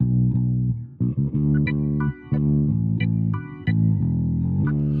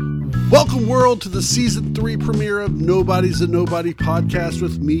Welcome, world, to the season 3 premiere of Nobody's a Nobody podcast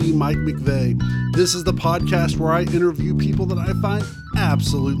with me, Mike McVeigh. This is the podcast where I interview people that I find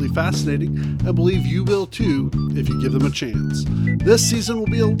absolutely fascinating and believe you will too if you give them a chance. This season will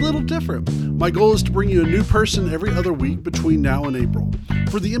be a little different. My goal is to bring you a new person every other week between now and April.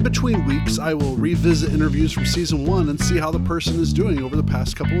 For the in-between weeks, I will revisit interviews from season 1 and see how the person is doing over the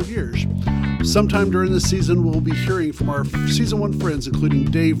past couple of years. Sometime during this season, we'll be hearing from our season 1 friends, including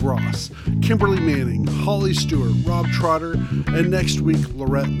Dave Ross, Kimberly Manning, Holly Stewart, Rob Trotter, and next week,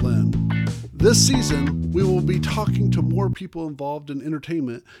 Lorette Lynn. This season, we will be talking to more people involved in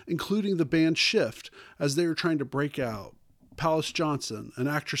entertainment, including the band Shift, as they are trying to break out. Palace Johnson, an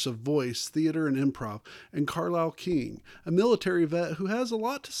actress of voice, theater, and improv, and Carlisle King, a military vet who has a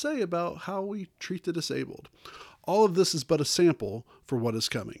lot to say about how we treat the disabled. All of this is but a sample for what is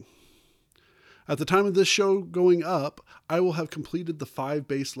coming. At the time of this show going up, I will have completed the 5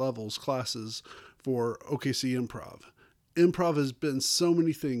 base levels classes for OKC Improv. Improv has been so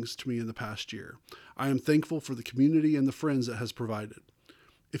many things to me in the past year. I am thankful for the community and the friends it has provided.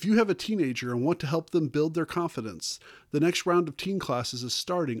 If you have a teenager and want to help them build their confidence, the next round of teen classes is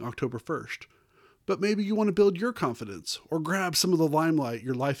starting October 1st. But maybe you want to build your confidence or grab some of the limelight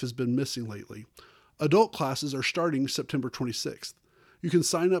your life has been missing lately. Adult classes are starting September 26th. You can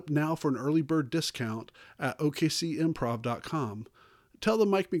sign up now for an early bird discount at okcimprov.com. Tell them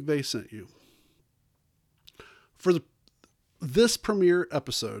Mike McVeigh sent you. For this premiere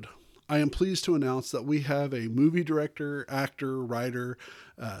episode, I am pleased to announce that we have a movie director, actor, writer,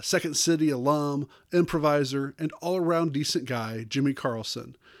 Second City alum, improviser, and all-around decent guy, Jimmy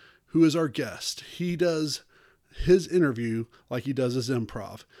Carlson, who is our guest. He does his interview like he does his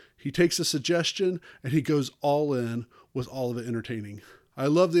improv. He takes a suggestion and he goes all in with all of it entertaining. I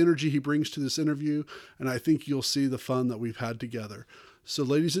love the energy he brings to this interview, and I think you'll see the fun that we've had together. So,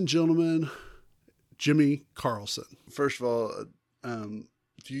 ladies and gentlemen, Jimmy Carlson. First of all,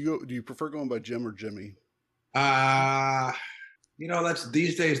 do you prefer going by Jim or Jimmy? That's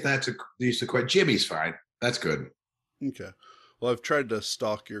these days. Jimmy's fine. That's good. Okay. Well, I've tried to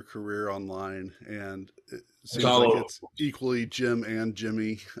stalk your career online, and it seems like it's equally Jim and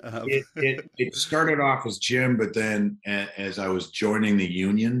Jimmy. It started off as Jim, but then as I was joining the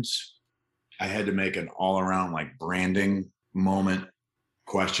unions, I had to make an all-around branding moment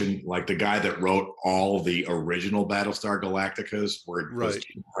question. Like the guy that wrote all the original Battlestar Galacticas was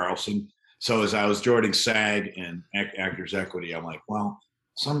Jim Carlson. So as I was joining SAG and Actors Equity, I'm like, well,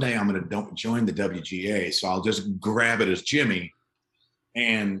 someday I'm going to join the WGA, so I'll just grab it as Jimmy.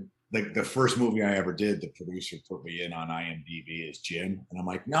 And the first movie I ever did, the producer put me in on IMDb as Jim. And I'm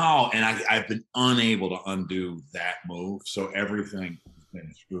like, no. And I've been unable to undo that move. So everything has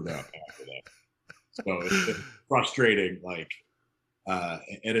been screwed up after that. So it's been frustrating.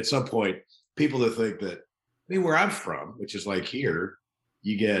 And at some point, people that think that, where I'm from, which is here,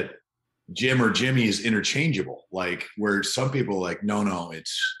 you get Jim or Jimmy is interchangeable. Where some people no,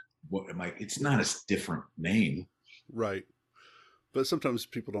 it's not a different name. Right. But sometimes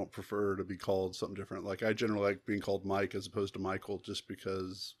people don't prefer to be called something different. I generally like being called Mike as opposed to Michael, just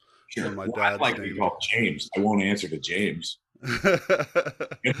because my dad's I'd like to be called James. I won't answer to James.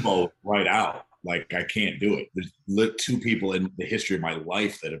 Info right out. I can't do it. There's 2 people in the history of my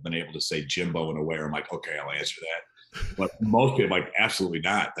life that have been able to say Jimbo in a way where I'm like, okay, I'll answer that. But most people absolutely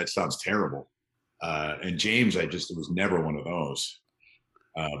not. That sounds terrible. And James, it was never one of those.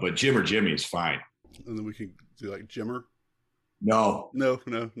 But Jim or Jimmy is fine. And then we can do Jimmer. No.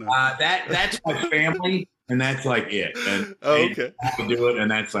 That's my family, and that's it. And okay. I have to do it,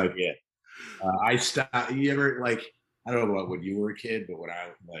 and that's it. I stopped. You ever I don't know about when you were a kid, but when I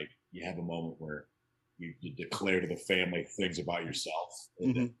you have a moment where you declare to the family things about yourself,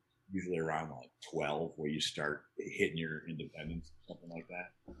 mm-hmm. Usually around 12, where you start hitting your independence, something like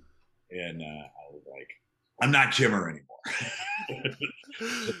that. And I was like, I'm not Jimmer anymore. It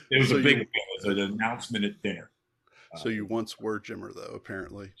was it was an announcement at dinner. So you once were Jimmer, though,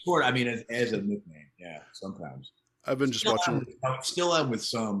 apparently. Sort. I mean, as a nickname, yeah. Sometimes I've been just watching. Still am with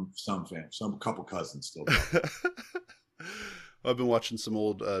some family, some couple cousins still. I've been watching some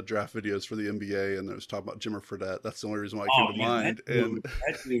old draft videos for the NBA, and I was talking about Jimmer Fredette. That's the only reason why it came to mind.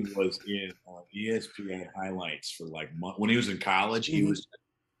 That dude was in ESPN highlights for when he was in college. Mm-hmm.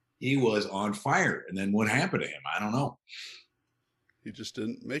 He was on fire, and then what happened to him? I don't know. He just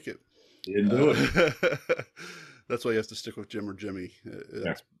didn't make it. He didn't do it. That's why you have to stick with Jim or Jimmy.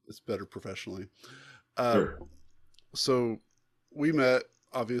 It's better professionally. Sure. So we met,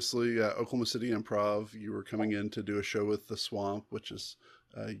 obviously, at Oklahoma City Improv. You were coming in to do a show with The Swamp, which is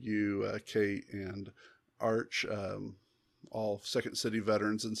you, Kate, and Arch. all Second City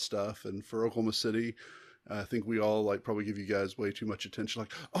veterans and stuff. And for Oklahoma City, I think we all like probably give you guys way too much attention.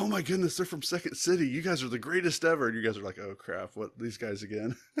 Like, oh my goodness, they're from Second City. You guys are the greatest ever. And you guys are like, oh crap, what, these guys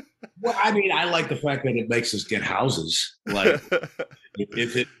again? Well, I mean, I like the fact that it makes us get houses. Like,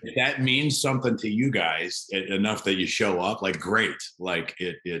 if that means something to you guys enough that you show up, like, great. Like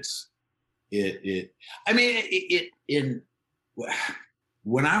I mean, in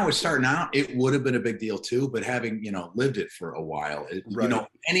when I was starting out, it would have been a big deal too. But having, lived it for a while, Right.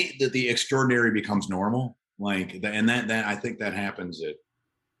 the extraordinary becomes normal. Like, and that I think that happens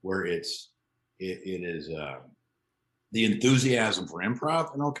where it is. The enthusiasm for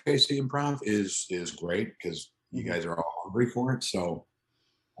improv and OKC Improv is great because you guys are all hungry for it. So,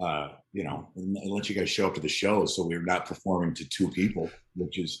 and let you guys show up to the shows. So we're not performing to two people,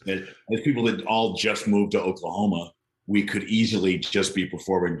 which is, as people that all just moved to Oklahoma, we could easily just be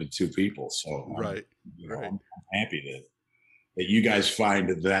performing to two people. So, Right. I'm happy that you guys find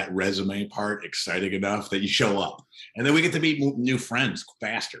that resume part exciting enough that you show up, and then we get to meet new friends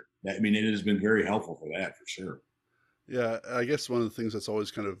faster. I mean, it has been very helpful for that, for sure. Yeah, I guess one of the things that's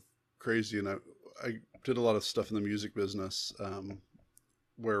always kind of crazy, and I did a lot of stuff in the music business,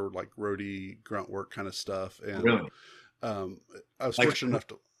 where like roadie, grunt work kind of stuff, and Really? I was Like, fortunate enough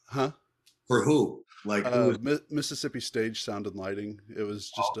to, for who? Like, who Mississippi Stage Sound and Lighting. It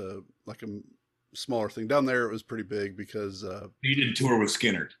was just a smaller thing. Down there it was pretty big because you didn't tour with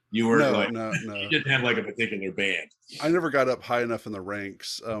Skinner. You were no. You didn't have like a particular band. I never got up high enough in the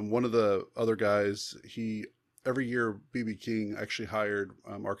ranks. One of the other guys, every year BB King actually hired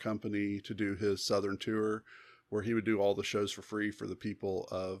our company to do his Southern tour, where he would do all the shows for free for the people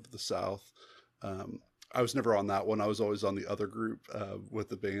of the South. I was never on that one. I was always on the other group with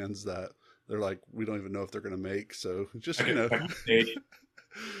the bands that they're like, we don't even know if they're going to make. So just, and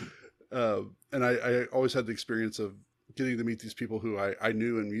I always had the experience of getting to meet these people who I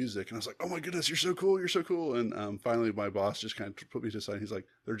knew in music. And I was like, oh my goodness, you're so cool. You're so cool. And finally my boss just kind of put me to the side. He's like,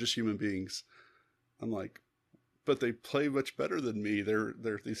 they're just human beings. I'm like, but they play much better than me. They're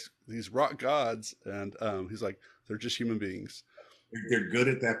these rock gods. And he's like, they're just human beings. They're good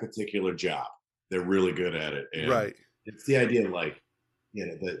at that particular job. They're really good at it. And right. It's the idea of like,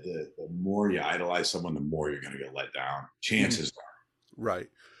 the more you idolize someone, the more you're going to get let down. Chances are. Right.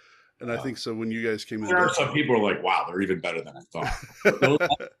 And I think so when you guys came in. There are some people who are like, wow, they're even better than I thought. Those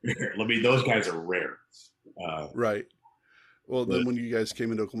guys are rare. Right. Well, then when you guys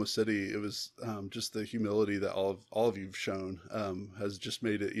came into Oklahoma City, it was just the humility that all of you've shown has just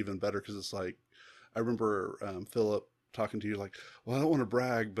made it even better. Because it's like, I remember Philip talking to you like, well, I don't want to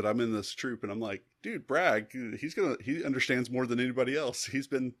brag, but I'm in this troupe, and I'm like, dude, brag. He understands more than anybody else. He's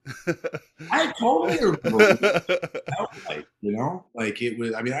been. I totally remember. Like it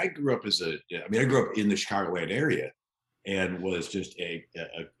was. I mean, I grew up in the Chicagoland area, and was just a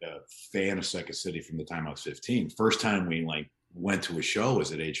fan of Second City from the time I was 15. First time we went to a show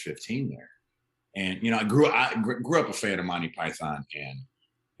was at age 15 there, and I grew up a fan of Monty Python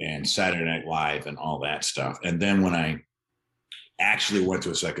and Saturday Night Live and all that stuff. And then when I actually went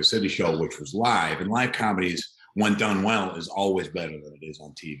to a Second City show, which was live, and live comedies, when done well, is always better than it is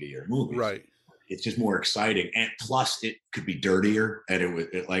on TV or movies. Right. It's just more exciting, and plus it could be dirtier, and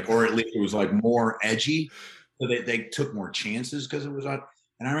or at least it was like more edgy. So they took more chances because it was on.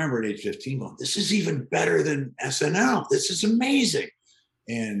 And I remember at age 15 going, "This is even better than SNL. This is amazing."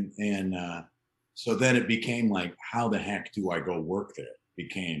 And so then it became like, how the heck do I go work there?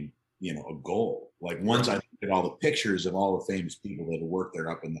 Became a goal. Like once I looked at all the pictures of all the famous people that have worked there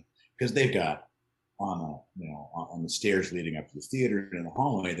because they've got on the stairs leading up to the theater and in the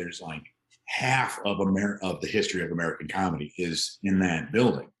hallway, there's like half of the history of American comedy is in that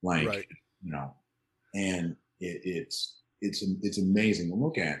building. And it's amazing to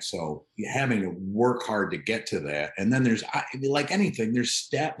look at. So you're having to work hard to get to that. And then there's like anything, there's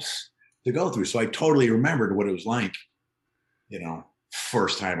steps to go through. So I totally remembered what it was like,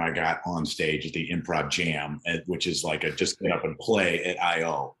 first time I got on stage at the Improv Jam, which is like just get up and play at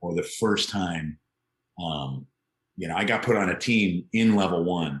IO, or the first time, I got put on a team in level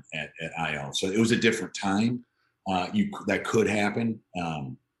 1 at IO. So it was a different time. That could happen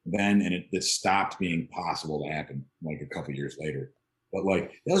then, and it stopped being possible to happen like a couple years later. But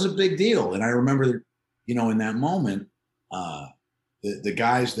like that was a big deal, and I remember, in that moment, the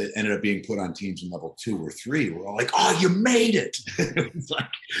guys that ended up being put on teams in level 2 or 3 were all like, "Oh, you made it!"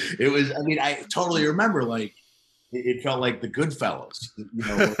 it was. I mean, I totally remember. Like, it felt like the Goodfellas.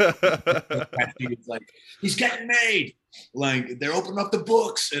 It's like he's getting made. Like they're opening up the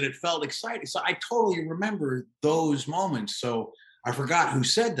books, and it felt exciting. So I totally remember those moments. So I forgot who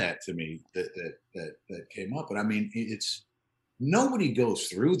said that to me that came up. But I mean, it's nobody goes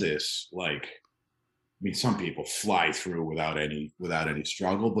through this like, I mean, some people fly through without any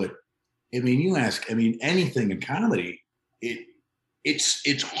struggle, but I mean, you ask, I mean, anything in comedy,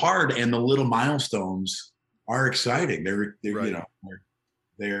 it's hard, and the little milestones are exciting. They're Right.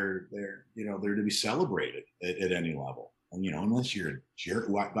 you know they're to be celebrated at any level. And unless you're a jerk.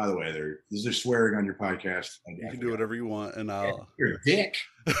 By the way, is there swearing on your podcast? You can do whatever you want, and I'll. You're a dick.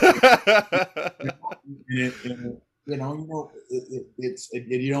 You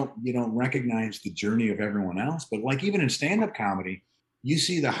don't recognize the journey of everyone else. But like even in stand-up comedy, you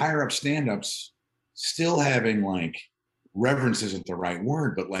see the higher up stand-ups still having like, reverence isn't the right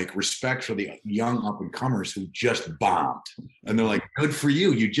word, but like respect for the young up and comers who just bombed. And they're like, good for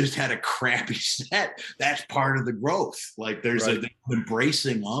you. You just had a crappy set. That's part of the growth. Like there's an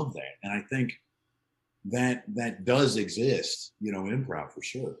embracing of that. And I think that does exist, improv for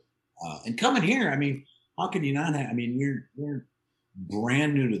sure. And coming here, I mean, how can you not have, I mean, you're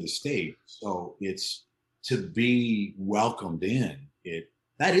brand new to the state. So it's to be welcomed in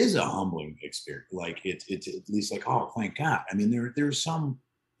that is a humbling experience. Like it's at least like, oh, thank God. I mean, there's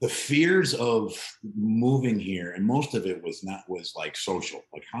the fears of moving here, and most of it was like social.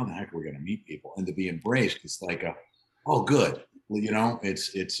 Like, how the heck are we going to meet people? And to be embraced, it's like oh, good. Well,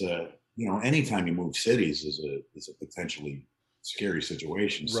 it's anytime you move cities is a potentially scary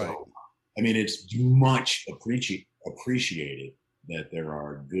situation. Right. So, I mean, it's much appreciated that there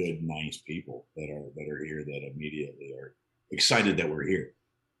are good, nice people that are here that immediately are excited that we're here.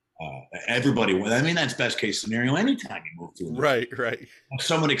 Everybody, I mean, that's best case scenario. Anytime you move to right.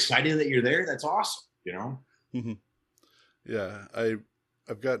 Someone excited that you're there, that's awesome. Mm-hmm. Yeah,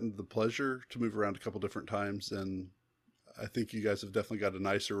 I've gotten the pleasure to move around a couple different times, and I think you guys have definitely got a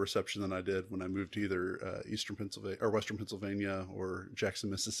nicer reception than I did when I moved to either Eastern Pennsylvania or Western Pennsylvania or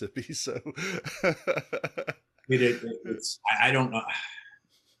Jackson, Mississippi. So I don't know.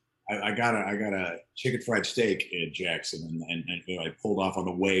 I got a chicken fried steak in Jackson, and I pulled off on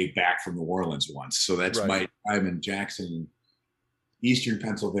the way back from New Orleans once. So that's my time in Jackson, Eastern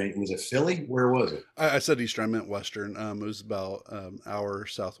Pennsylvania. Was it Philly? Where was it? I said Eastern. I meant Western. It was about hour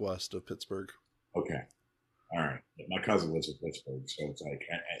southwest of Pittsburgh. Okay. All right. My cousin lives in Pittsburgh, so it's like,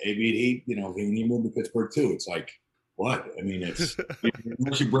 I mean, when he moved to Pittsburgh too, it's like, what? I mean, it's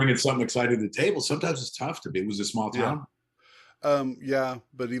unless you're bringing something exciting to the table, sometimes it's tough to be. It was a small town. Yeah. Yeah,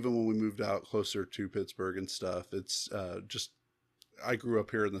 but even when we moved out closer to Pittsburgh and stuff, it's just, I grew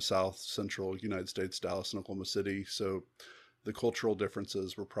up here in the South Central United States, Dallas and Oklahoma City. So the cultural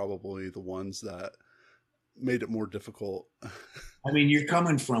differences were probably the ones that made it more difficult. I mean, you're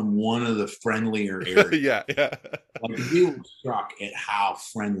coming from one of the friendlier areas. Yeah. Like we were struck at how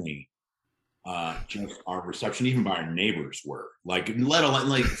friendly just our reception, even by our neighbors, were. Like, let alone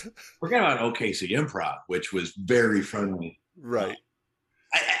like forget about OKC Improv, which was very friendly. Right.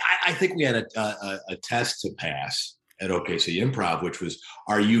 I think we had a test to pass at OKC Improv, which was,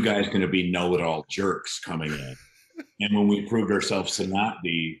 are you guys going to be know-it-all jerks coming in? And when we proved ourselves to not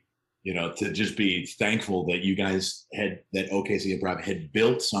be, to just be thankful that you guys that OKC Improv had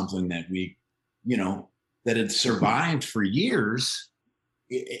built something that we, that had survived for years.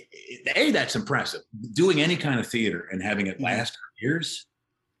 That's impressive. Doing any kind of theater and having it last for years.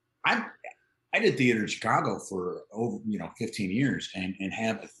 I did theater in Chicago for over 15 years, and to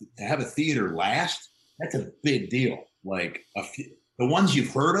have a theater last, that's a big deal. Like the ones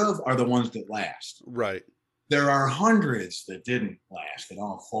you've heard of are the ones that last. Right. There are hundreds that didn't last, that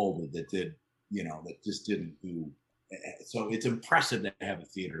all folded, that did, that just didn't do. So it's impressive to have a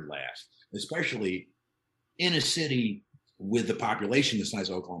theater last, especially in a city with the population the size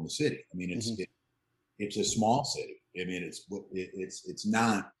of Oklahoma City. I mean, it's a small city. I mean, it's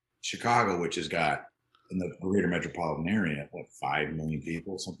not Chicago, which has got in the greater metropolitan area, 5 million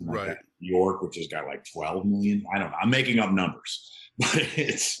people, something like that. New York, which has got like 12 million. I don't know. I'm making up numbers, but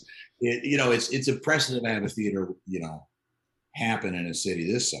it's impressive to have a theater, happen in a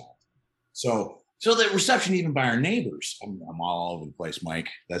city this size. So the reception, even by our neighbors, I'm all over the place, Mike.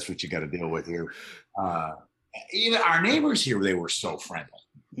 That's what you got to deal with here. Even our neighbors here, they were so friendly.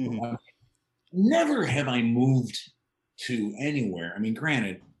 Mm-hmm. Never have I moved to anywhere. I mean,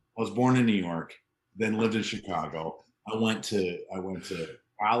 granted, I was born in New York, then lived in Chicago. I went to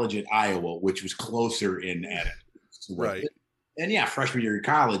college at Iowa, which was closer in attitude. Right. And yeah, freshman year of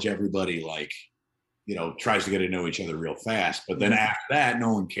college, everybody tries to get to know each other real fast. But then after that,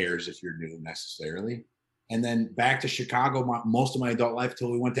 no one cares if you're new necessarily. and then back to Chicago most of my adult life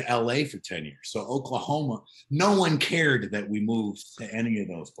till we went to LA for 10 years. So Oklahoma, no one cared that we moved to any of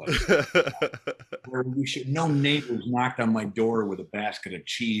those places. Where no neighbors knocked on my door with a basket of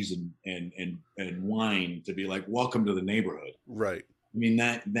cheese and wine to be like, welcome to the neighborhood. Right. I mean,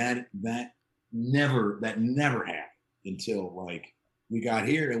 that never happened until like we got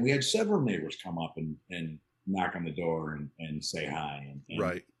here, and we had several neighbors come up and knock on the door and say hi and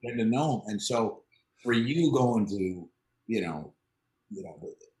right. Get to know them. And so for you going to,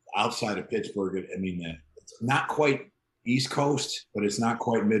 outside of Pittsburgh, I mean, it's not quite East Coast, but it's not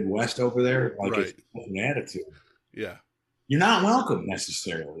quite Midwest over there. Like right. It's an attitude. Yeah. You're not welcome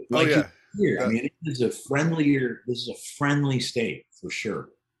necessarily. Like here. I mean, this is a friendly state for sure.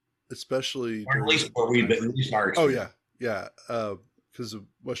 Especially or at least our experience. Oh yeah. Yeah. Because of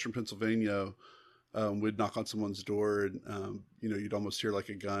Western Pennsylvania, we'd knock on someone's door and, you'd almost hear like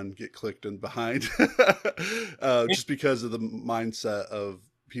a gun get clicked in behind just because of the mindset of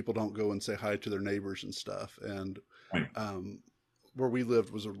people don't go and say hi to their neighbors and stuff. And right. Where we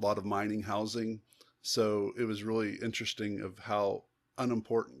lived was a lot of mining housing. So it was really interesting of how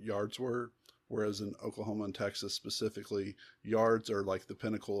unimportant yards were. Whereas in Oklahoma and Texas specifically, yards are like the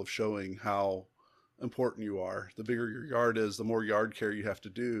pinnacle of showing how important you are. The bigger your yard is, the more yard care you have to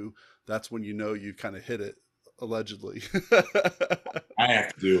do. That's when you kind of hit it, allegedly. I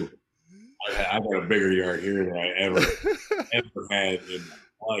have to do. I've got a bigger yard here than I ever had in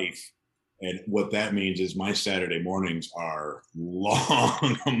my life. And what that means is my Saturday mornings are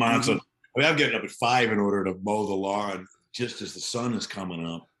long amounts of. I'm getting up at 5 in order to mow the lawn just as the sun is coming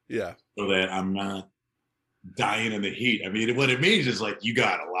up. Yeah. So that I'm not dying in the heat. I mean, what it means is like you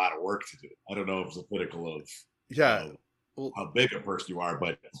got a lot of work to do. I don't know if it's applicable of how big a person you are,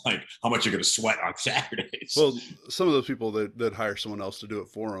 but like how much you're going to sweat on Saturdays. Well, some of those people that hire someone else to do it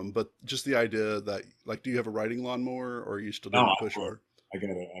for them, but just the idea that like, do you have a riding lawnmower or are you still doing a push mower? I got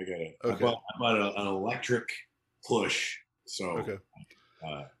it. Okay. I bought an electric push. So, okay.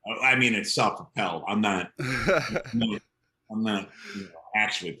 I mean, it's self-propelled. I'm not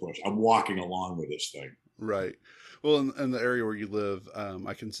actually push. I'm walking along with this thing. Right. Well, in the area where you live,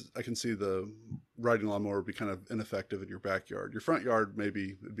 I can see the riding lawnmower would be kind of ineffective in your backyard. Your front yard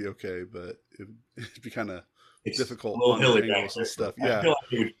maybe it'd be okay, but it'd be kind of difficult on hilly angles and stuff. I feel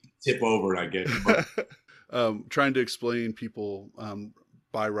like it would tip over and I get trying to explain people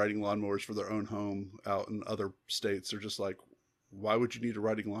buy riding lawnmowers for their own home out in other states. They're just like, why would you need a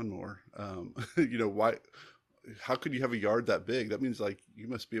riding lawnmower? Why? How could you have a yard that big? That means like you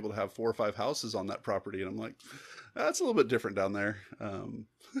must be able to have 4 or 5 houses on that property. And I'm like, that's a little bit different down there. Some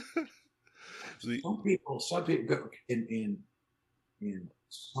people in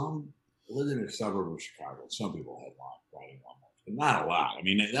some living in a suburb of Chicago, some people had riding lawnmowers, but not a lot. I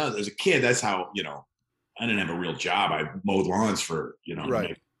mean, as a kid, that's how, I didn't have a real job. I mowed lawns for,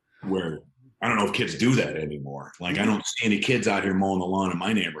 right. Where I don't know if kids do that anymore. Like I don't see any kids out here mowing the lawn in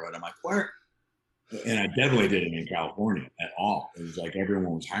my neighborhood. I'm like, where? And I definitely didn't in California at all. It was like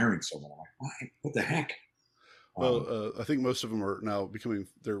everyone was hiring someone. I'm like, why? What the heck? Well, I think most of them are now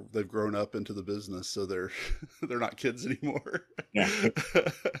they've grown up into the business, so they're not kids anymore. Yeah.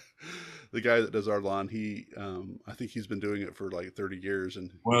 The guy that does our lawn, I think he's been doing it for like 30 years. And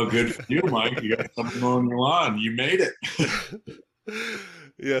well, good for you, Mike. You got something on your lawn. You made it.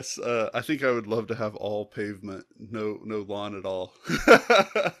 Yes, I think I would love to have all pavement, no lawn at all.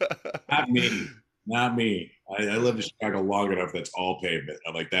 Not me. I lived in Chicago long enough that's all pavement.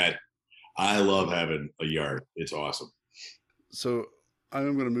 I'm like that. I love having a yard. It's awesome. So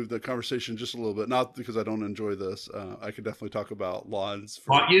I'm going to move the conversation just a little bit, not because I don't enjoy this. I could definitely talk about lawns.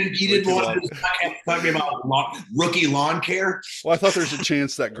 You didn't want to talk about rookie lawn care? Well, I thought there's a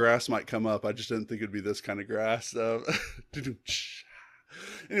chance that grass might come up. I just didn't think it'd be this kind of grass.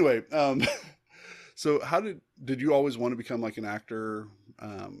 Anyway, so how did you always want to become like an actor?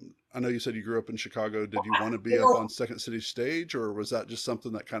 I know you said you grew up in Chicago. Did you want to be up on Second City stage, or was that just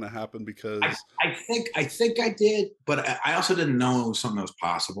something that kind of happened because? I think I did, but I also didn't know it was something that was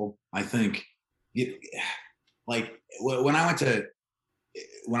possible. I think, like when I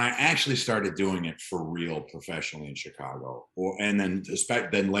actually started doing it for real professionally in Chicago, and then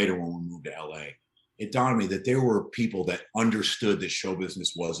later when we moved to LA, it dawned on me that there were people that understood that show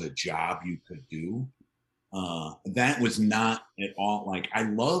business was a job you could do. That was not at all like I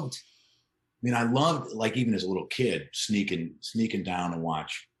loved like even as a little kid sneaking down and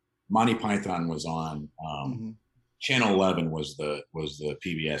watch. Monty Python was on Channel 11 was the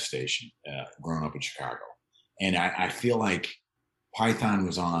PBS station growing up in Chicago, and I feel like Python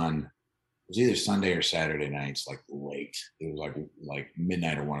was on was either Sunday or Saturday nights, like late. It was like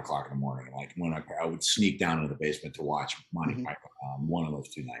midnight or 1 o'clock in the morning. Like when I would sneak down into the basement to watch Monty Python one of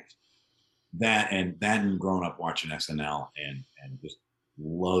those 2 nights. And growing up watching SNL and just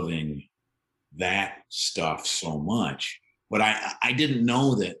loving that stuff so much. But I didn't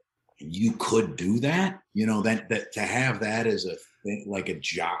know that you could do that. You know, that to have that as a thing, like a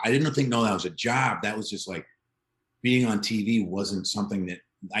job. I didn't know that was a job. That was just like being on TV wasn't something that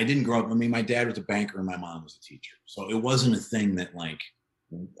I didn't grow up. I mean, my dad was a banker and my mom was a teacher. So it wasn't a thing that like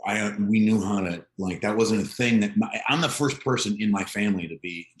we knew how to, like, that wasn't a thing that I'm the first person in my family to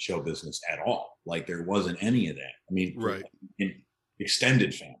be in show business at all. Like there wasn't any of that. I mean, right. In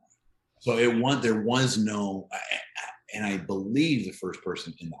extended family. So there was no, and I believe the first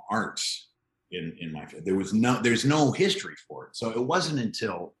person in the arts in my family, there's no history for it. So it wasn't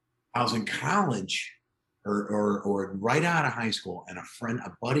until I was in college or right out of high school, and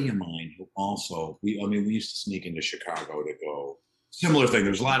a buddy of mine who also, we used to sneak into Chicago to go, similar thing.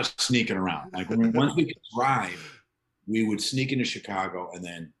 There's a lot of sneaking around. Like once we could drive, we would sneak into Chicago, and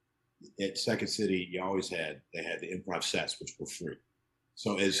then at Second City, they had the improv sets, which were free.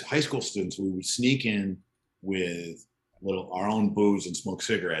 So as high school students, we would sneak in with our own booze and smoke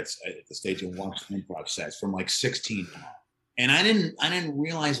cigarettes at the stage and watch improv sets from like 16 on. And I didn't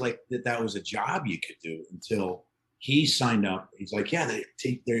realize like that was a job you could do until he signed up. He's like, yeah,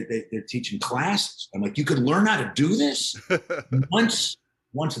 they're teaching classes. I'm like, you could learn how to do this. Once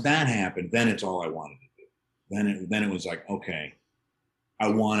that happened, then it's all I wanted to do. Then it was like, okay, I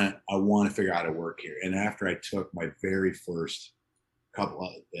want to figure out how to work here. And after I took my very first couple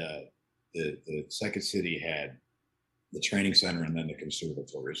of the Second City had the training center and then the conservatory.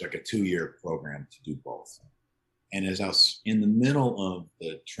 It was like a 2-year program to do both. And as I was in the middle of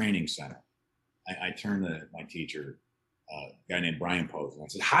the training center, I turned to my teacher, a guy named Brian Pose, and I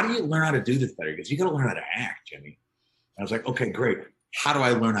said, how do you learn how to do this better? He goes, you got to learn how to act, Jimmy. And I was like, okay, great. How do I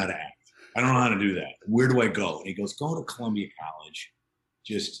learn how to act? I don't know how to do that. Where do I go? And he goes, go to Columbia College.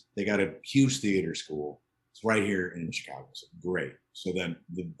 They got a huge theater school. It's right here in Chicago. So great. So then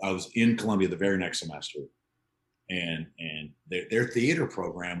I was in Columbia the very next semester, and their theater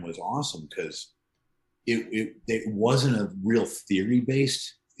program was awesome because it wasn't a real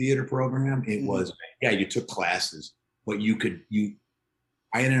theory-based theater program. It was, you took classes, but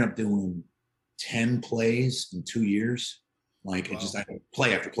I ended up doing 10 plays in 2 years. Like wow. I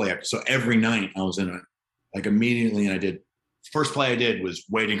play after play after. So every night I was in immediately, and first play I did was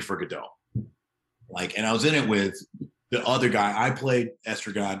Waiting for Godot. And I was in it with the other guy. I played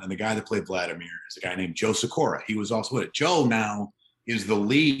Estragon, and the guy that played Vladimir is a guy named Joe Sikora. He was also in it. Joe now is the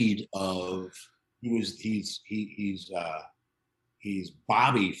lead of, he's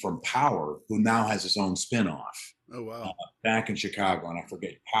Bobby from Power, who now has his own spinoff. Oh, wow. Back in Chicago. And I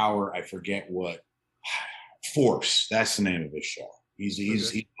forget Power. I forget what Force. That's the name of his show. He's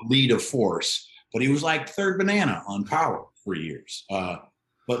the lead of Force, but he was like third banana on Power for years.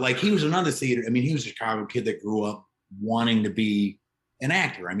 But like he was another theater. I mean, he was a Chicago kid that grew up wanting to be an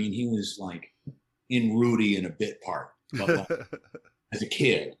actor. I mean, he was like in Rudy in a bit part, but as a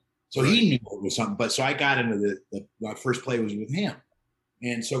kid. So he knew it was something. But so I got into my first play was with him.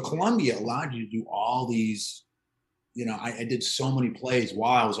 And so Columbia allowed you to do all these, I did so many plays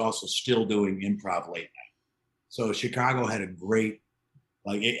while I was also still doing improv late night. So Chicago had a great,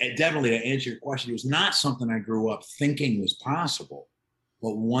 it definitely, to answer your question, it was not something I grew up thinking was possible.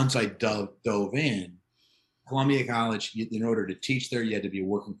 But once I dove in, Columbia College, in order to teach there, you had to be a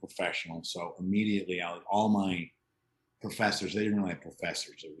working professional. So immediately, all my professors, they didn't really have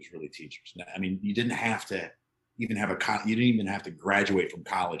professors. It was really teachers. I mean, you didn't have to even have to graduate from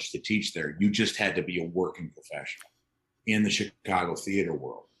college to teach there. You just had to be a working professional in the Chicago theater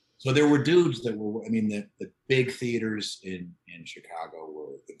world. So there were dudes that were, the big theaters in Chicago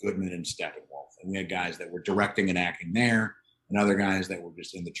were the Goodman and Steppenwolf. And we had guys that were directing and acting there, and other guys that were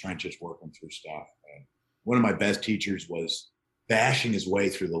just in the trenches working through stuff. And one of my best teachers was bashing his way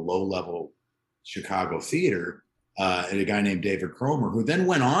through the low-level Chicago theater, and a guy named David Cromer, who then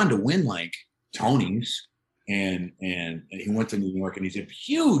went on to win Tonys, and he went to New York, and he's a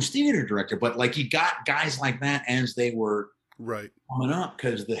huge theater director. But he got guys like that as they were coming up,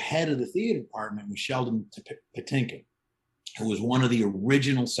 because the head of the theater department was Sheldon Patinkin, who was one of the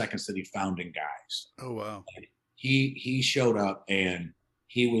original Second City founding guys. Oh wow! He showed up, and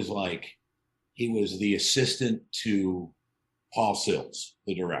he was the assistant to Paul Sills,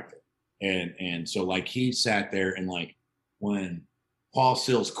 the director. And so he sat there, and when Paul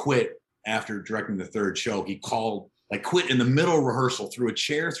Sills quit after directing the third show, he quit in the middle of rehearsal, threw a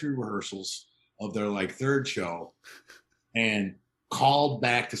chair through rehearsals of their third show, and called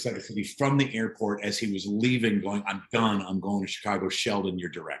back to Second City from the airport as he was leaving, going, "I'm done. I'm going to Chicago. Sheldon, you're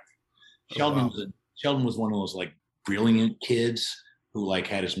directing." Sheldon was one of those like brilliant kids who like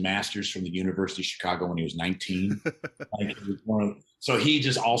had his master's from the University of Chicago when he was 19. Like, so he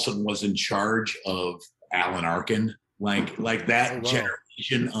just also was in charge of Alan Arkin, like that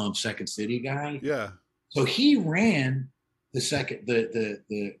generation of Second City guy. Yeah. So he ran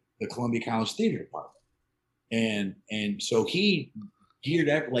the Columbia College Theater Department. And so he geared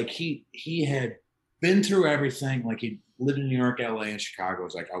up, like he had been through everything. Like he lived in New York, LA, and Chicago. It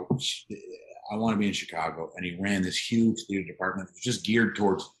was like, I want to be in Chicago. And he ran this huge theater department that was just geared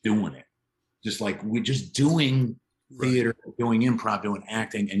towards doing it. Just like we just doing theater, doing improv, doing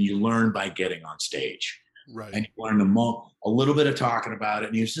acting, and you learn by getting on stage. Right. And you learn a little bit of talking about it.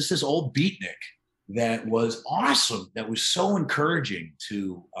 And he was just this old beatnik that was awesome, that was so encouraging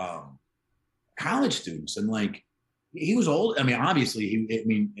to college students. And like, he was old. I mean, obviously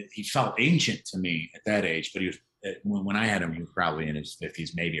he felt ancient to me at that age, but he was, when I had him, he was probably in his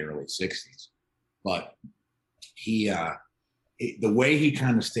 50s, maybe early 60s. But the way he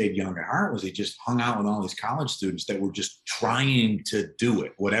kind of stayed young at heart was he just hung out with all these college students that were just trying to do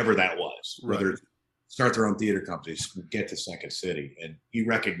it, whatever that was, whether start their own theater companies, get to Second City. And he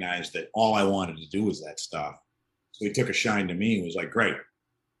recognized that all I wanted to do was that stuff. So he took a shine to me and was like, great.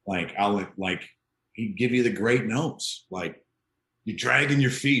 Like, he'd give you the great notes. Like, you're dragging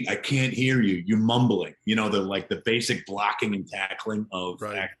your feet. I can't hear you. You're mumbling. The basic blocking and tackling of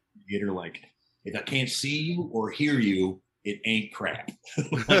theater. Like, if I can't see you or hear you, it ain't crap.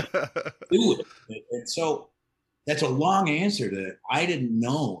 Like, do it. And so that's a long answer to, I didn't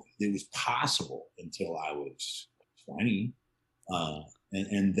know it was possible until I was 20.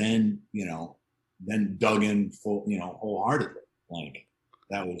 And then, then dug in wholeheartedly. Like,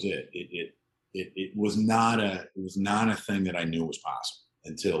 that was it. It was not a thing that I knew was possible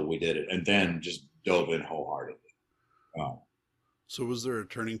until we did it, and then just dove in wholeheartedly. So was there a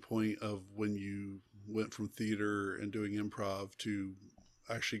turning point of when you went from theater and doing improv to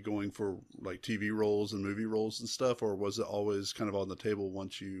actually going for like TV roles and movie roles and stuff, or was it always kind of on the table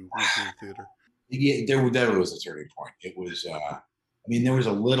once you went to the theater? Yeah, there was a turning point. It was, there was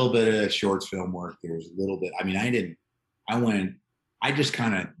a little bit of short film work. There was a little bit. I just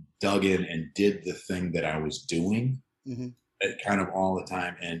kind of dug in and did the thing that I was doing kind of all the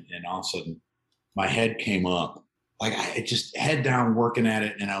time. And all of a sudden my head came up, like I just head down working at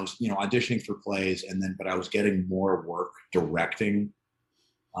it. And I was, auditioning for plays, but I was getting more work directing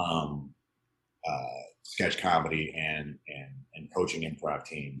sketch comedy and coaching improv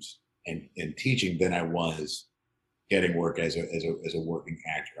teams and teaching than I was getting work as a working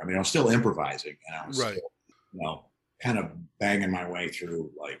actor. I was still improvising, and I was still, kind of banging my way through.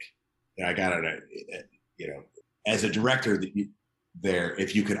 Like, I got it, as a director,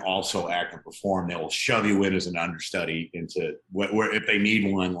 if you can also act and perform, they will shove you in as an understudy into where if they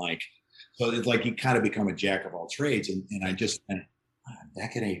need one. Like, so it's like you kind of become a jack of all trades. And I just spent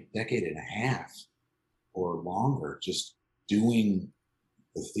a decade and a half or longer just doing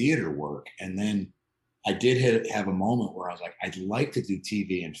the theater work. And then I did have a moment where I was like, I'd like to do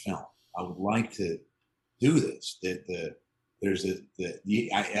TV and film. I would like to do this.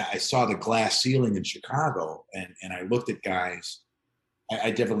 I saw the glass ceiling in Chicago, and I looked at guys.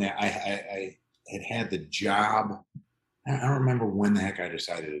 I had the job. I don't remember when the heck I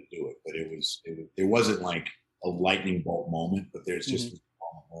decided to do it, but it wasn't like a lightning bolt moment, but there's just this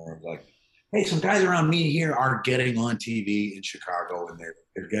moment where it's like, hey, some guys around me here are getting on TV in Chicago, and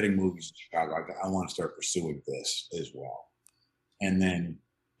they're getting movies in Chicago. I want to start pursuing this as well. And then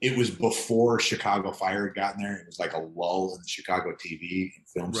it was before Chicago Fire had gotten there. It was like a lull in the Chicago TV and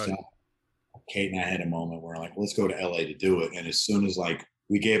film stuff. Kate and I had a moment where like, let's go to LA to do it. And as soon as like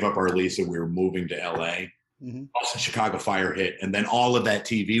we gave up our lease and we were moving to LA, also Chicago Fire hit. And then all of that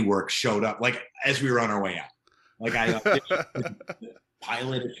TV work showed up like as we were on our way out. Like the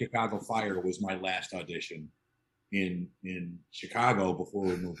pilot of Chicago Fire was my last audition in Chicago before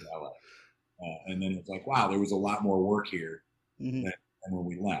we moved to LA. And then it's like, wow, there was a lot more work here than when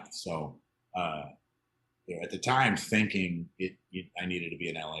we left. So at the time thinking I needed to be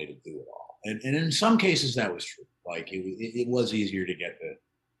in LA to do it all. And in some cases that was true. Like it was easier to get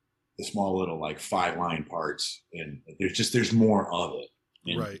the small little like 5-line parts, and there's more of it.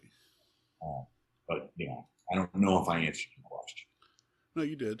 And, but I don't know if I answered your question. No,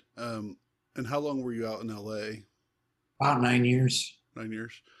 you did. And how long were you out in LA? About 9 years. 9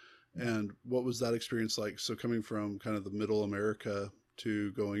 years. And what was that experience like? So coming from kind of the middle America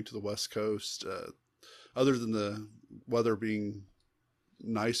to going to the West Coast, other than the weather being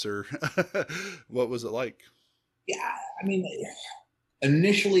nicer, what was it like? Yeah,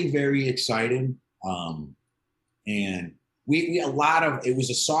 initially very exciting. And we a lot of it was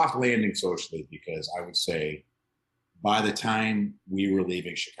a soft landing socially, because I would say by the time we were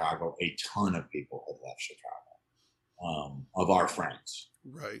leaving Chicago, a ton of people had left Chicago, of our friends.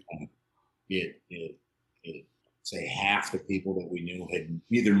 Right. And it say half the people that we knew had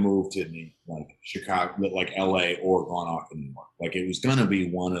either moved to like Chicago, like LA, or gone off to New York. Like it was going to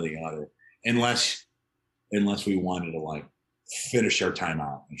be one or the other, unless we wanted to like finish our time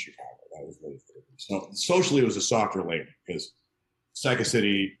out in Chicago. That was really good. So socially, it was a softer landing because Second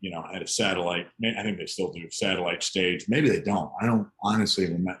City, had a satellite. I think they still do satellite stage. Maybe they don't. I don't honestly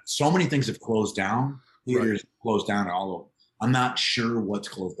remember. So many things have closed down. Theaters closed down all of. I'm not sure what's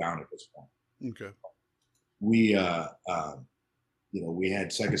closed down at this point. Okay. We we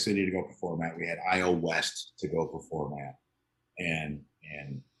had Second City to go perform at. We had IO West to go perform at, and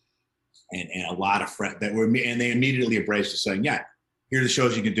a lot of friends that were, and they immediately embraced us, saying, "Yeah, here are the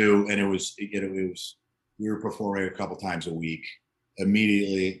shows you can do." And it was we were performing a couple times a week.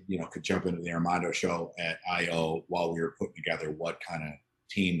 Immediately, could jump into the Armando show at IO while we were putting together what kind of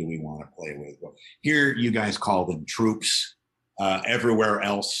team do we want to play with. Well, here you guys call them troops. Everywhere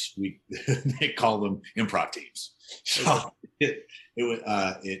else, they call them improv teams. So we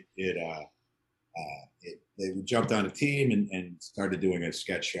jumped on a team and started doing a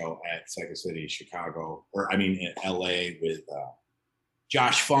sketch show at Second City, Chicago, in LA with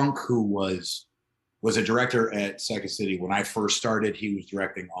Josh Funk, who was a director at Second City when I first started. He was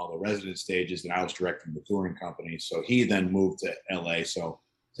directing all the resident stages, and I was directing the touring company. So he then moved to LA. So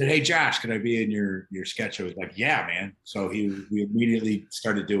said, "Hey, Josh, can I be in your sketch show?" He's like, "Yeah, man." So we immediately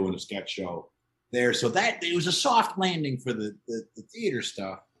started doing a sketch show there. So that it was a soft landing for the theater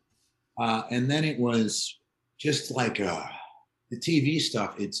stuff. And then it was just like the TV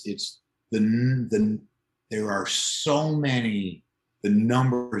stuff. It's there are so many, the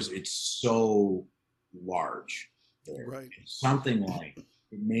numbers, it's so large there. Right. It's something like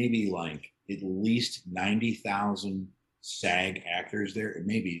maybe like at least 90,000 SAG actors there, it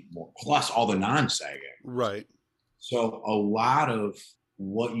may be more, plus all the non-SAG actors. Right. So a lot of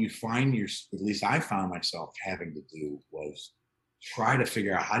what you find at least I found myself having to do was try to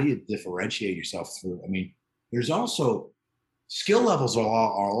figure out how do you differentiate yourself through. There's also skill levels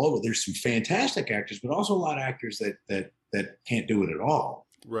all over. There's some fantastic actors, but also a lot of actors that can't do it at all.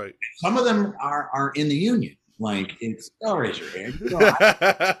 Right. Some of them are in the union. Like don't raise your hand.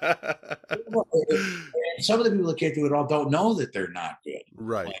 Some of the people that can't do it all don't know that they're not good.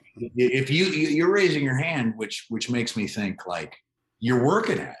 Right. Like, if you're raising your hand, which makes me think like you're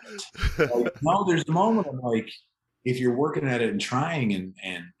working at it. Like, no, there's a moment of like if you're working at it and trying and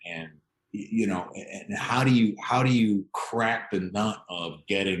how do you crack the nut of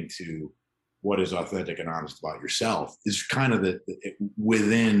getting to what is authentic and honest about yourself is kind of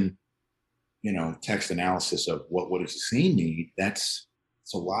within text analysis of what does the scene need. It's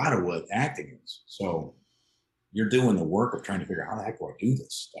a lot of what acting is. So you're doing the work of trying to figure out how the heck do I do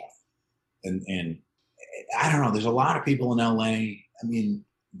this stuff. And I don't know, there's a lot of people in LA,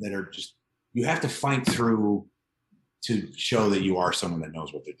 that are just, you have to fight through to show that you are someone that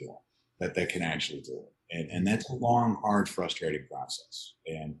knows what they're doing, that they can actually do it. And that's a long, hard, frustrating process.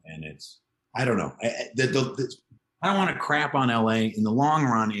 And it's, I don't know. I don't want to crap on LA. In the long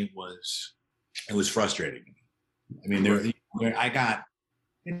run, it was frustrating. I got,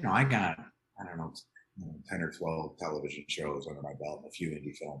 I don't know, 10 or 12 television shows under my belt and a few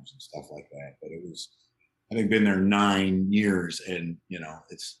indie films and stuff like that. But it was, having been there 9 years and,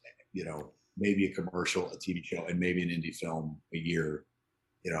 it's, maybe a commercial, a TV show, and maybe an indie film a year,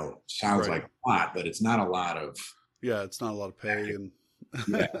 sounds like a lot, but it's not a lot of. Yeah, it's not a lot of pay. And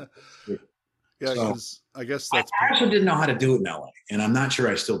yeah. Yeah, because I guess that's. I also didn't know how to do it in LA, and I'm not sure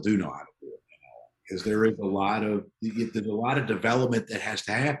I still do know how to do it in LA because there's a lot of development that has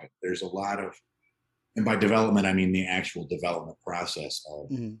to happen. There's a lot of, and by development I mean the actual development process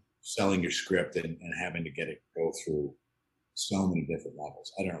of selling your script and having to get it go through so many different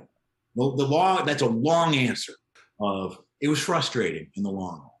levels. I don't know. The law. That's a long answer. It was frustrating in the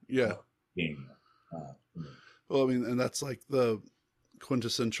long run. Yeah. Well, and that's like the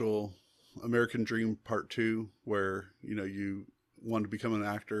quintessential American Dream Part 2, where you want to become an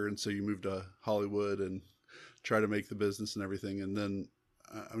actor, and so you move to Hollywood and try to make the business and everything. And then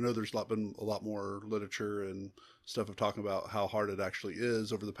I know there's been a lot more literature and stuff of talking about how hard it actually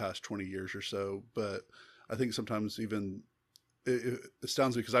is over the past 20 years or so. But I think sometimes even it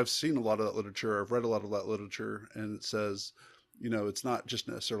astounds me because I've seen a lot of that literature. I've read a lot of that literature, and it says, it's not just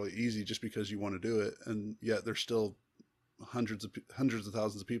necessarily easy just because you want to do it. And yet there's still hundreds of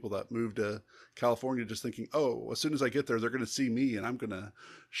thousands of people that moved to California just thinking, oh, as soon as I get there, they're going to see me and I'm going to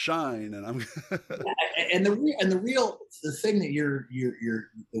shine. And I'm the thing that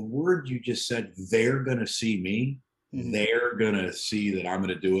the word you just said, they're going to see me. Mm-hmm. They're going to see that I'm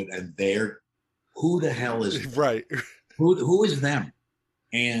going to do it. And who the hell is right? Who is them?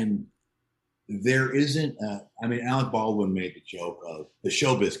 And there isn't. Alec Baldwin made the joke of the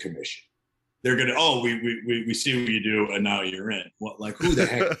Showbiz Commission. They're gonna, we see what you do, and now you're in. What, like, who the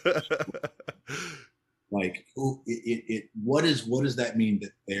heck? Like, who? What does that mean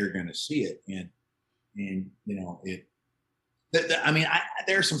that they're gonna see it? And you know it.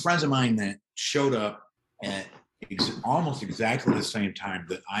 There are some friends of mine that showed up at almost exactly the same time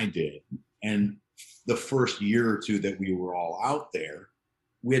that I did, and the first year or two that we were all out there,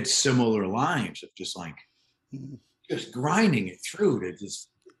 we had similar lives of just grinding it through to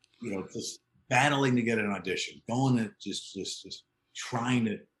just battling to get an audition, going to just trying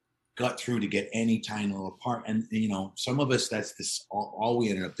to gut through to get any tiny little part. And some of us, that's all we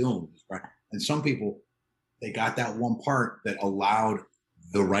ended up doing. Right? And some people, they got that one part that allowed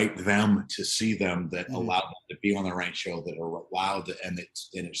the right them to see them, that allowed them to be on the right show, that are allowed to, and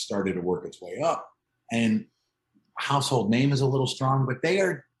it started to work its way up. And household name is a little strong, but they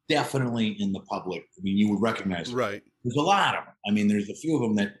are definitely in the public. I mean, you would recognize them. Right. There's a lot of them. I mean, there's a few of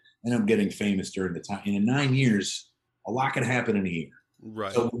them that end up getting famous during the time. And in 9 years, a lot can happen in a year.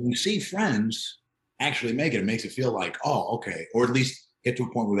 Right. So when you see friends actually make it makes it feel like, oh, okay. Or at least get to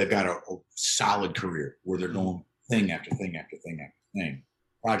a point where they've got a solid career, where they're going thing after thing after thing after thing,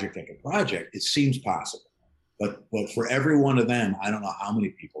 project after project. It seems possible. But for every one of them, I don't know how many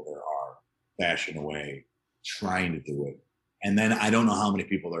people there are bashing away, trying to do it. And then I don't know how many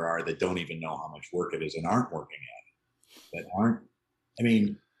people there are that don't even know how much work it is and aren't working at it. That aren't, I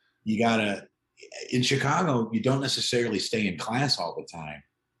mean, in Chicago, you don't necessarily stay in class all the time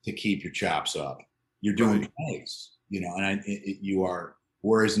to keep your chops up. You're doing plays, and you are,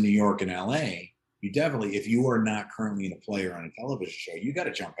 whereas in New York and LA, you definitely, if you are not currently in a play or on a television show, you got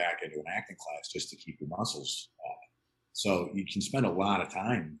to jump back into an acting class just to keep your muscles up. So you can spend a lot of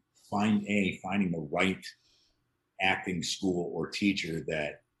time finding the right acting school or teacher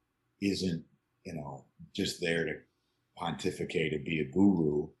that isn't, just there to pontificate and be a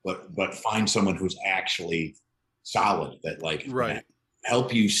guru, but find someone who's actually solid, that right,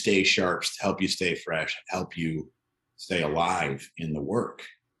 help you stay sharp, help you stay fresh, help you stay alive in the work.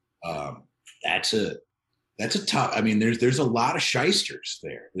 That's a tough. I mean, there's a lot of shysters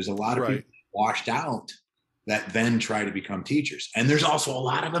there. There's a lot of people washed out that then try to become teachers, and there's also a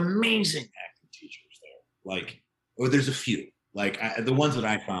lot of amazing acting teachers there. There's a few. The ones that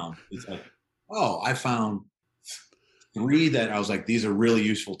I found, it's like, I found 3 that I was like, these are really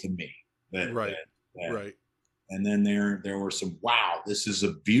useful to me. Right. And then there were some, wow, this is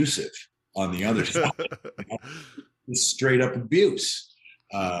abusive on the other side. It's straight up abuse.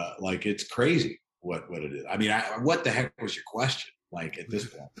 It's crazy what it is. I mean, what the heck was your question? At this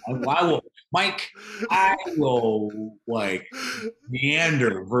point, I will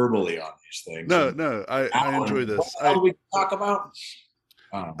meander verbally on these things. No, I enjoy this. What do we talk about?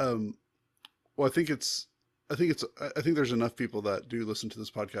 Well, I think there's enough people that do listen to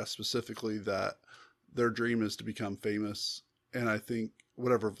this podcast specifically that their dream is to become famous. And I think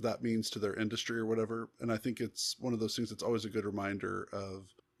whatever that means to their industry or whatever. And I think it's one of those things that's always a good reminder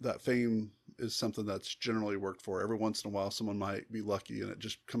of that fame is something that's generally worked for. Every once in a while, someone might be lucky and it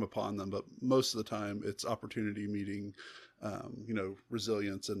just come upon them. But most of the time it's opportunity meeting,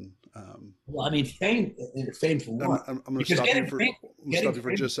 resilience and, well, I mean, fame for what? I'm going to stop you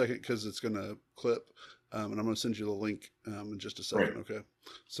for just a second because it's going to clip. And I'm going to send you the link in just a second. Right. Okay.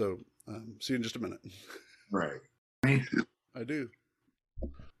 So see you in just a minute. Right. I do.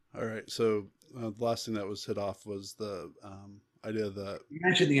 All right. So the last thing that was hit off was the idea that you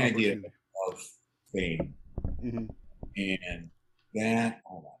mentioned the idea of fame, and that.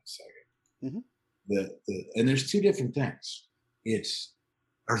 Hold on a second. And there's 2 different things.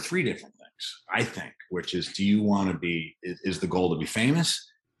 Or 3 different things, I think. Which is, do you want to be? Is the goal to be famous?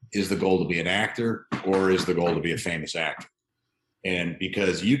 Is the goal to be an actor, or is the goal to be a famous actor? And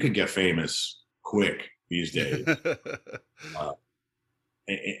because you could get famous quick these days, but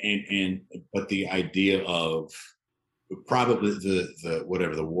the idea of probably the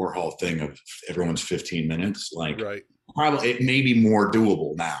whatever the Warhol thing of everyone's 15 minutes, probably it may be more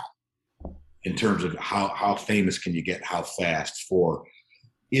doable now in terms of how famous can you get, how fast,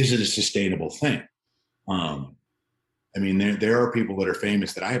 is it a sustainable thing? I mean, there are people that are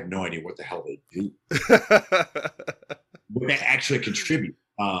famous that I have no idea what the hell they do. What they actually contribute.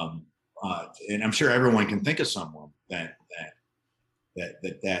 And I'm sure everyone can think of someone that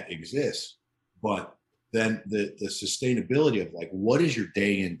exists, but then the sustainability of like, what is your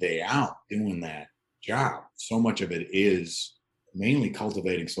day in, day out doing that job? So much of it is mainly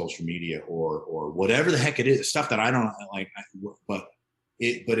cultivating social media or whatever the heck it is, stuff that I don't like. But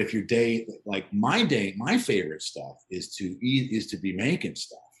if your day, like my favorite stuff is to be making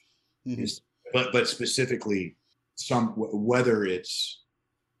stuff. Mm-hmm. But specifically whether it's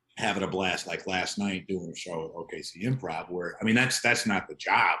having a blast like last night doing a show at OKC Improv, where I mean that's not the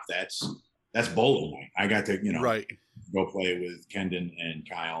job. That's bowling night. I got to go play with Kendon and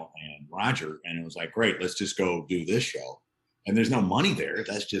Kyle and Roger, and it was like, great, let's just go do this show. And there's no money there.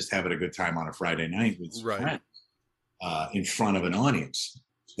 That's just having a good time on a Friday night with friends in front of an audience.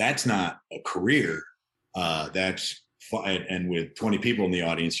 That's not a career. That's fun. And with 20 people in the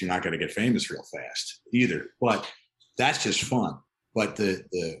audience, you're not going to get famous real fast either. But that's just fun. But the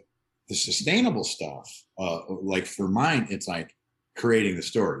sustainable stuff, like for mine, it's like creating the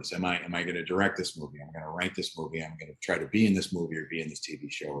stories. Am I going to direct this movie? I'm going to write this movie. I'm going to try to be in this movie or be in this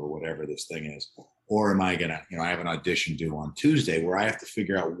TV show or whatever this thing is. Or am I going to, I have an audition due on Tuesday where I have to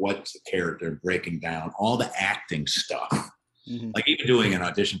figure out what's the character and breaking down all the acting stuff. Mm-hmm. Like even doing an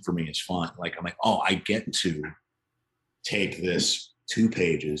audition for me is fun. Like I'm like, oh, I get to take this 2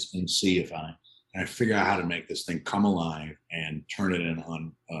 pages and see if I figure out how to make this thing come alive and turn it in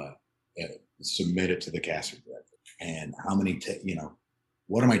on, submit it to the casting director. And how many,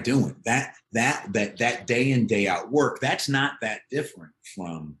 what am I doing? That day in, day out work, that's not that different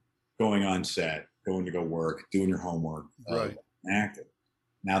from going on set, going to go work, doing your homework, acting.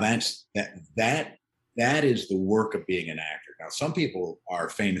 Now that is the work of being an actor. Now, some people are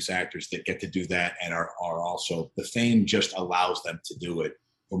famous actors that get to do that and are also, the fame just allows them to do it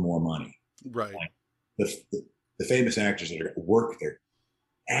for more money. Right. Like the famous actors that are work their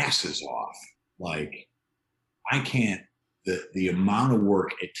asses off. Like, I can't, the amount of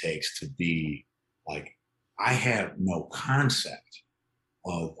work it takes to be like, I have no concept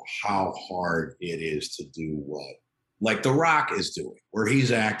of how hard it is to do what, like The Rock is doing, where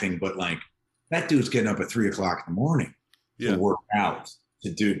he's acting, but like that dude's getting up at 3:00 in the morning to work out,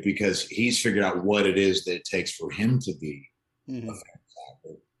 to do, because he's figured out what it is that it takes for him to be a famous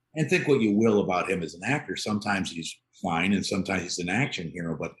actor. And think what you will about him as an actor. Sometimes he's fine and sometimes he's an action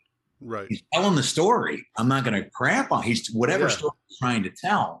hero, but he's telling the story. I'm not going to crap on. He's whatever story he's trying to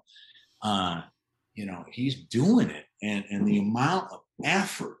tell. He's doing it, and the amount of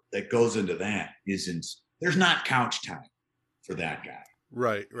effort that goes into that there's not couch time for that guy.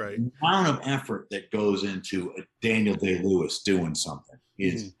 Right. The amount of effort that goes into a Daniel Day-Lewis doing something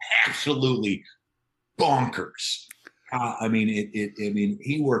is absolutely bonkers.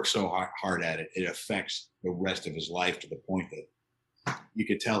 He works so hard at it. It affects the rest of his life to the point that you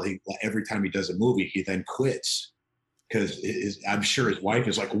could tell every time he does a movie, he then quits because I'm sure his wife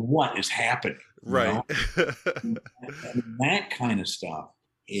is like, "What is happening?" Right. That kind of stuff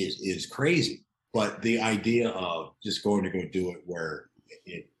is crazy. But the idea of just going to go do it, where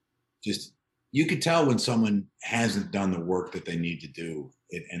you could tell when someone hasn't done the work that they need to do,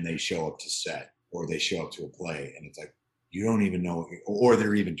 and they show up to set or they show up to a play, and it's like you don't even know, or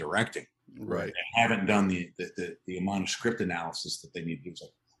they're even directing. Right. They haven't done the amount of script analysis that they need to do. It's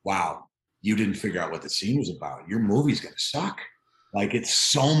like, wow, you didn't figure out what the scene was about. Your movie's going to suck. Like, it's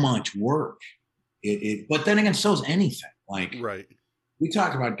so much work. But then again, so is anything. Like, we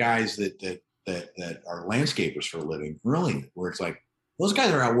talk about guys that are landscapers for a living, really, where it's like, those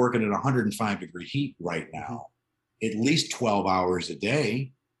guys are out working at 105-degree heat right now, at least 12 hours a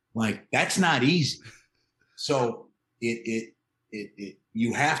day. Like, that's not easy. So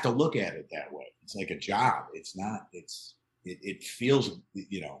you have to look at it that way. It's like a job. It's not, it feels,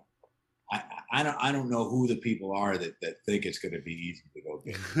 I don't know who the people are that think it's going to be easy to go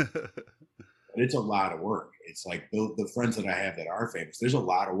get. But it's a lot of work. It's like the friends that I have that are famous, there's a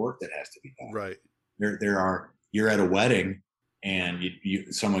lot of work that has to be done. Right. You're at a wedding and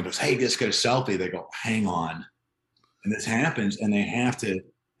someone goes, "Hey, just get a selfie." They go, "Hang on." And this happens, and they have to,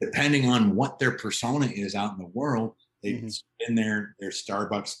 depending on what their persona is out in the world, they spin their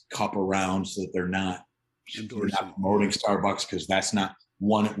Starbucks cup around so that they're not promoting Starbucks, because that's not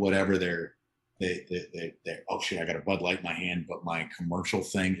whatever oh shit, I got a Bud Light in my hand, but my commercial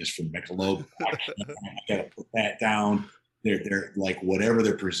thing is from Michelob. I gotta put that down. They're like, whatever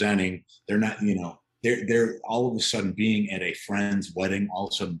they're presenting, they're not, they're all of a sudden being at a friend's wedding, all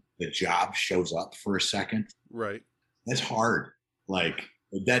of a sudden the job shows up for a second. Right. That's hard. Like,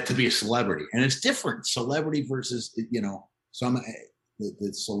 that to be a celebrity, and it's different. Celebrity versus,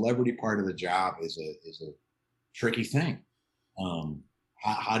 the celebrity part of the job is a tricky thing.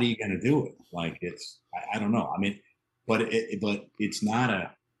 how are you going to do it? Like I don't know. I mean, but it's not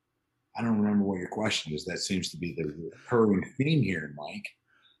a. I don't remember what your question is. That seems to be the recurring theme here, Mike.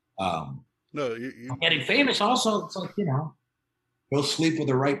 No, you Getting famous also. It's like go sleep with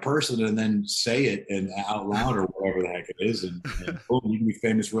the right person and then say it and out loud or whatever the heck it is, and boom, you can be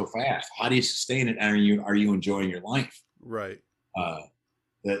famous real fast. How do you sustain it? And are you enjoying your life? right.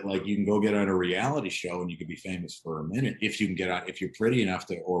 That like you can go get on a reality show and you can be famous for a minute if you can get on, if you're pretty enough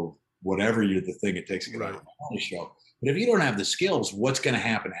to, or whatever you're the thing it takes to get on a reality show. But if you don't have the skills, what's going to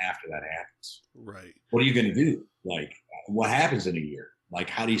happen after that happens? Right. What are you going to do? Like, what happens in a year? Like,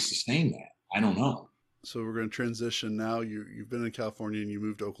 how do you sustain that? I don't know. So we're going to transition now. You've been in California and you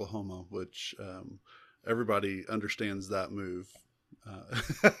moved to Oklahoma, which everybody understands that move.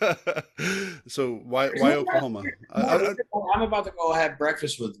 So why Oklahoma? I'm about to go have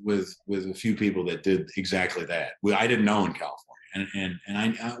breakfast with a few people that did exactly that. I didn't know in California, and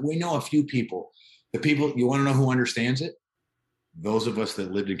we know a few people. The people you want to know who understands it? Those of us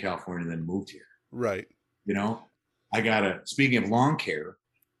that lived in California and then moved here. Right. Speaking of lawn care,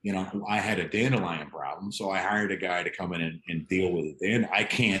 I had a dandelion problem, so I hired a guy to come in and deal with it. And I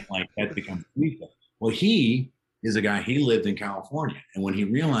can't that becomes lethal. Well, he is a guy, he lived in California. And when he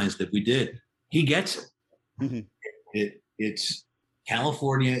realized that we did, he gets it. Mm-hmm. It's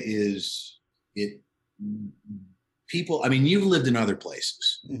California is it people, I mean, you've lived in other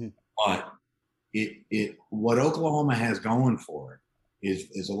places, mm-hmm. but what Oklahoma has going for it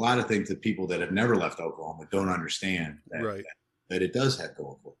is a lot of things that people that have never left Oklahoma don't understand that it does have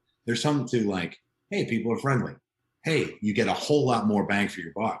going for it. There's something to like, hey, people are friendly. Hey, you get a whole lot more bang for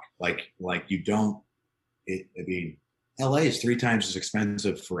your buck. Like you don't, I mean, LA is 3 times as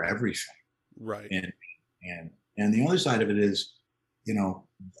expensive for everything. Right. And the other side of it is, people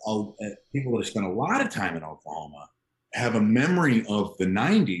that have spent a lot of time in Oklahoma have a memory of the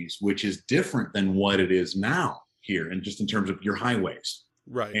 90s, which is different than what it is now here. And just in terms of your highways.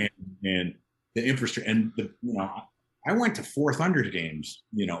 Right. And the infrastructure and I went to 4 Thunder games,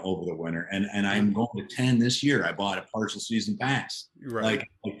 over the winter, and I'm going to 10 this year. I bought a partial season pass. Right. Like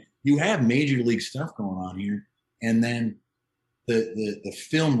you have major league stuff going on here, and then the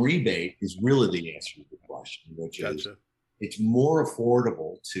film rebate is really the answer to the question, which is it's more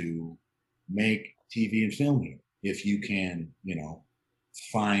affordable to make TV and film here if you can, figure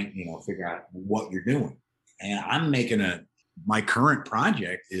out what you're doing. And I'm making my current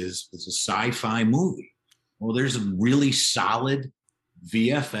project is a sci-fi movie. Well, there's a really solid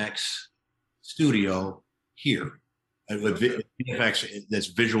VFX studio here. VFX, this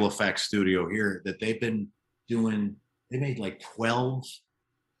visual effects studio here that they've been doing. They made like 12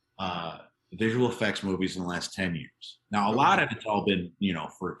 visual effects movies in the last 10 years. Now, a lot of it's all been,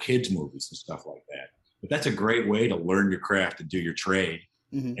 for kids movies and stuff like that. But that's a great way to learn your craft and do your trade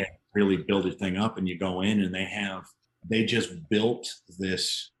and really build your thing up. And you go in and they just built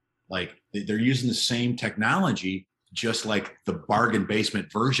this. Like they're using the same technology, just like the bargain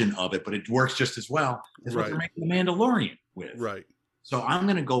basement version of it, but it works just as well as what they're making The Mandalorian with. Right. So I'm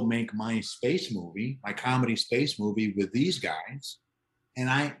going to go make my space movie, my comedy space movie with these guys.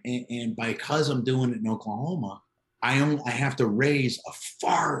 And because I'm doing it in Oklahoma, I have to raise a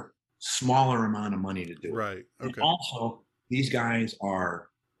far smaller amount of money to do it. Right. Okay. And also, these guys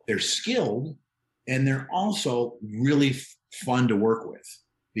they're skilled and they're also really fun to work with.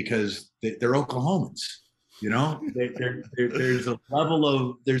 Because they're Oklahomans, there's a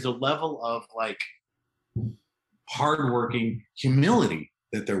level of like hardworking humility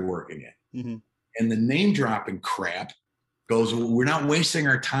that they're working in, and the name dropping crap goes. We're not wasting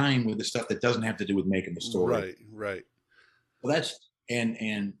our time with the stuff that doesn't have to do with making the story. Right. Well, that's and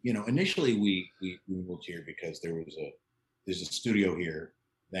initially we moved here because there's a studio here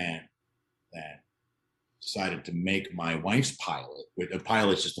that decided to make my wife's pilot. A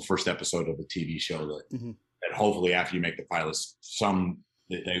pilot is just the first episode of a TV show that hopefully after you make the pilot,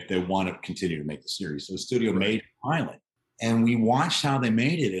 they want to continue to make the series. So the studio made a pilot, and we watched how they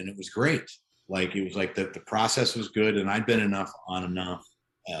made it, and it was great. Like it was like the process was good, and I'd been on enough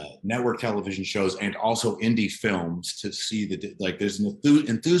network television shows and also indie films to see there's an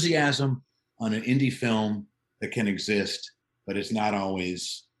enthusiasm on an indie film that can exist, but it's not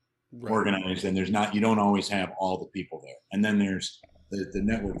always organized, and you don't always have all the people there. And then there's the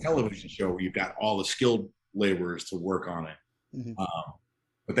network television show where you've got all the skilled laborers to work on it.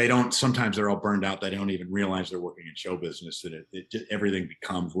 But sometimes they're all burned out. They don't even realize they're working in show business, and everything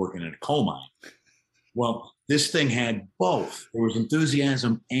becomes working in a coal mine. Well, this thing had both. There was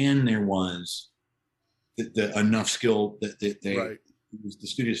enthusiasm and there was the enough skill that the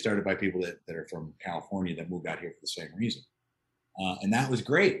studio started by people that are from California that moved out here for the same reason. And that was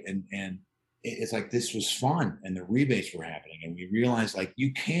great. And it's like, this was fun, and the rebates were happening, and we realized like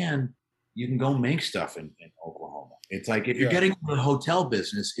you can go make stuff in Oklahoma. It's like, if you're getting into the hotel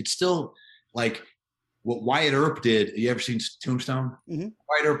business, it's still like what Wyatt Earp did. You ever seen Tombstone? Mm-hmm.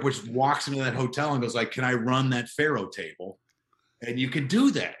 Wyatt Earp walks into that hotel and goes like, "Can I run that Faro table?" And you can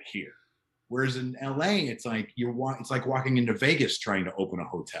do that here. Whereas in LA, it's like it's like walking into Vegas trying to open a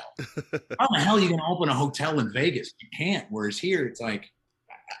hotel. How the hell are you going to open a hotel in Vegas? You can't. Whereas here, it's like,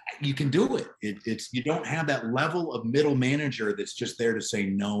 you can do it. It's you don't have that level of middle manager that's just there to say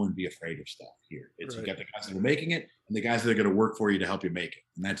no and be afraid of stuff here. It's You got the guys that are making it and the guys that are going to work for you to help you make it,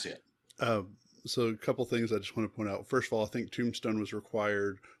 and that's it. So a couple things I just want to point out. First of all, I think Tombstone was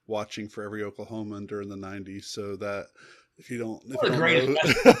required watching for every Oklahoman during the 90s, so that if you don't know,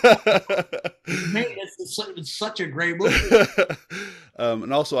 it's such a great movie.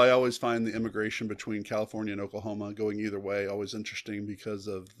 And also, I always find the immigration between California and Oklahoma going either way always interesting because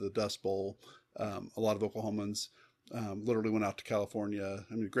of the Dust Bowl. A lot of Oklahomans literally went out to California.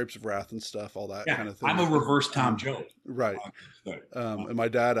 I mean, Grapes of Wrath and stuff, all that kind of thing. I'm a reverse Tom Jones. Right. And my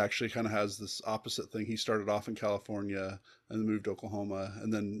dad actually kind of has this opposite thing. He started off in California and then moved to Oklahoma,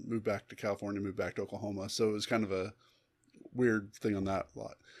 and then moved back to California, moved back to Oklahoma. So it was kind of a weird thing on that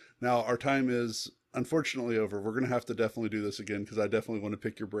lot. Now, our time is unfortunately over. We're going to have to definitely do this again, because I definitely want to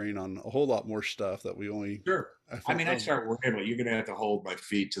pick your brain on a whole lot more stuff that we only... Sure. I start worrying, but you're going to have to hold my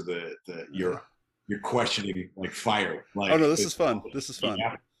feet to your questioning like fire. Like, oh no, this is fun. This is fun.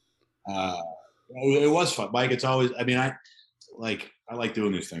 Yeah. It was fun, Mike. It's always, I mean, I like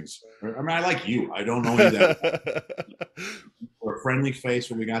doing these things. I mean, I like you. I don't know you that We're a friendly face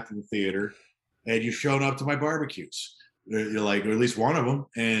when we got to the theater, and you showed up to my barbecues. You're like, or at least one of them,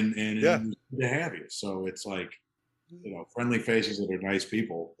 and yeah, it was good to have you. So it's like, friendly faces that are nice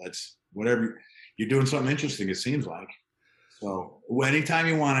people. That's whatever you're doing, something interesting. It seems like. So anytime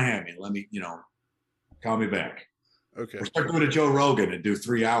you want to have me, let me, call me back. Okay. Or start doing a Joe Rogan and do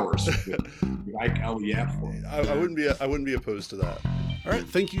 3 hours. I wouldn't be opposed to that. All right.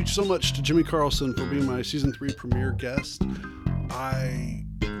 Thank you so much to Jimmy Carlson for being my season 3 premiere guest. I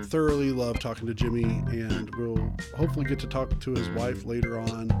thoroughly love talking to Jimmy, and we'll hopefully get to talk to his wife later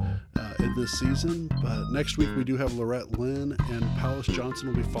on in this season. But next week we do have Lorette Lynn, and Palace Johnson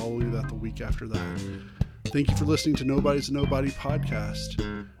will be following that the week after that. Thank you for listening to Nobody's a Nobody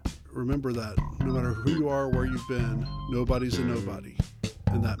podcast. Remember that no matter who you are, where you've been, nobody's a nobody.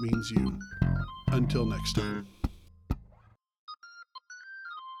 And that means you. Until next time.